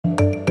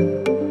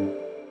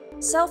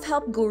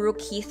Self-help guru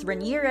Keith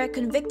Raniere,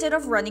 convicted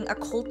of running a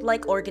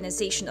cult-like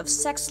organization of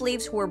sex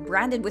slaves who were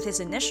branded with his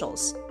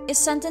initials, is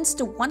sentenced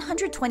to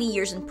 120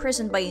 years in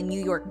prison by a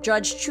New York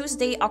judge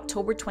Tuesday,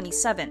 October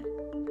 27.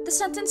 The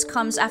sentence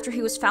comes after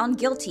he was found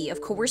guilty of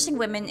coercing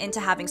women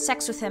into having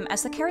sex with him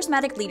as the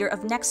charismatic leader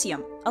of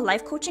NXIVM, a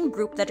life coaching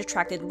group that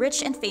attracted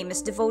rich and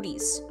famous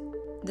devotees.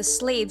 The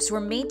slaves were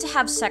made to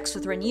have sex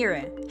with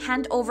Raniere,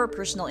 hand over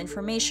personal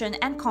information,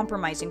 and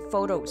compromising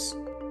photos.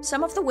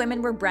 Some of the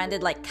women were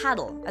branded like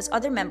cattle, as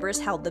other members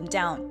held them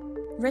down.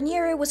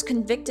 Raniere was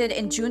convicted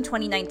in June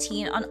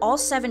 2019 on all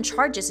 7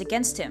 charges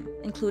against him,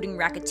 including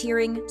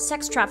racketeering,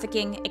 sex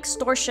trafficking,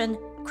 extortion,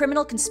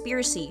 criminal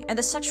conspiracy, and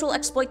the sexual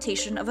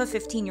exploitation of a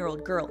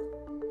 15-year-old girl.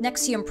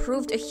 NXIVM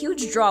proved a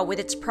huge draw with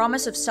its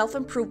promise of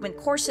self-improvement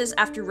courses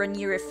after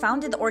Raniere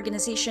founded the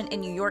organization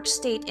in New York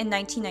State in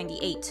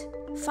 1998.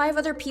 5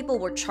 other people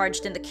were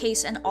charged in the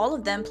case, and all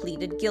of them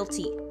pleaded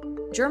guilty.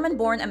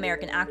 German-born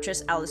American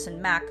actress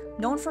Allison Mack,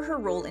 known for her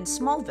role in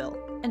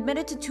Smallville,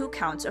 admitted to 2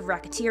 counts of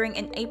racketeering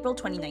in April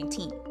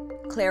 2019.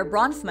 Claire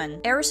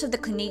Bronfman, heiress of the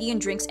Canadian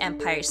drinks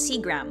empire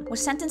Seagram,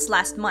 was sentenced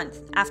last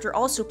month after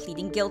also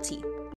pleading guilty.